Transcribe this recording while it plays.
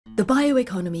The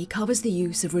bioeconomy covers the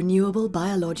use of renewable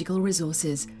biological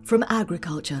resources from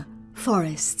agriculture,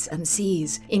 forests and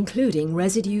seas, including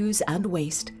residues and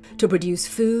waste, to produce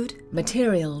food,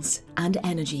 materials and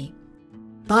energy.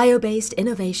 Bio-based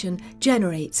innovation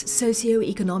generates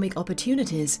socio-economic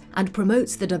opportunities and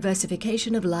promotes the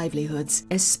diversification of livelihoods,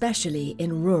 especially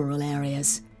in rural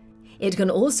areas. It can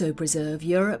also preserve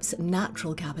Europe's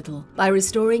natural capital by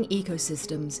restoring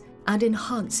ecosystems and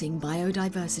enhancing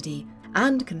biodiversity,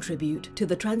 and contribute to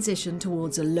the transition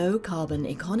towards a low-carbon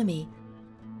economy.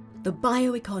 The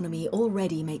bioeconomy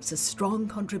already makes a strong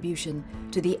contribution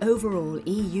to the overall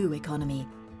EU economy.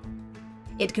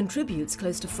 It contributes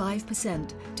close to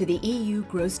 5% to the EU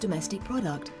gross domestic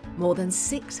product, more than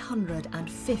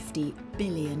 €650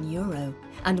 billion,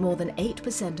 and more than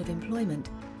 8% of employment,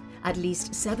 at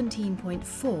least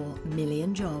 17.4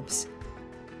 million jobs.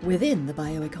 Within the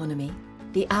bioeconomy,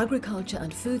 the agriculture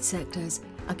and food sectors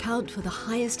account for the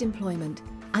highest employment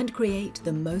and create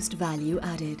the most value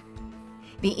added.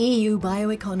 The EU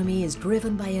bioeconomy is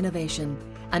driven by innovation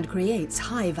and creates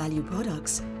high-value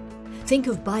products. Think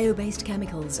of bio-based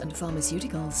chemicals and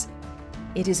pharmaceuticals.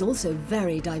 It is also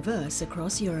very diverse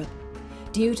across Europe,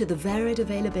 due to the varied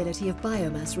availability of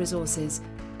biomass resources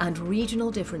and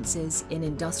regional differences in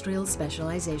industrial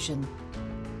specialization.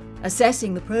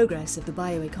 Assessing the progress of the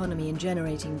bioeconomy in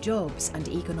generating jobs and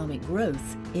economic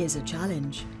growth is a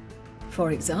challenge.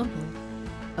 For example,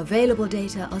 available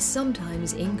data are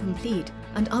sometimes incomplete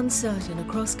and uncertain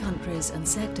across countries and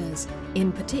sectors,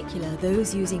 in particular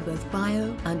those using both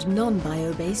bio and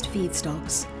non-bio-based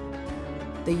feedstocks.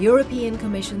 The European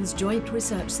Commission's Joint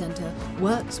Research Centre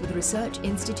works with research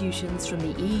institutions from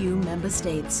the EU member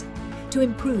states to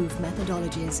improve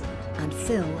methodologies and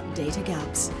fill data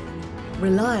gaps.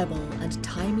 Reliable and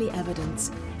timely evidence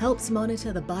helps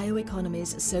monitor the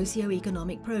bioeconomy's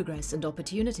socio-economic progress and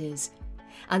opportunities,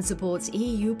 and supports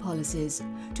EU policies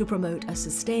to promote a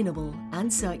sustainable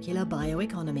and circular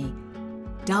bioeconomy.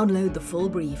 Download the full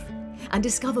brief and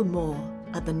discover more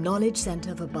at the Knowledge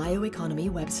Centre for Bioeconomy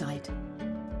website.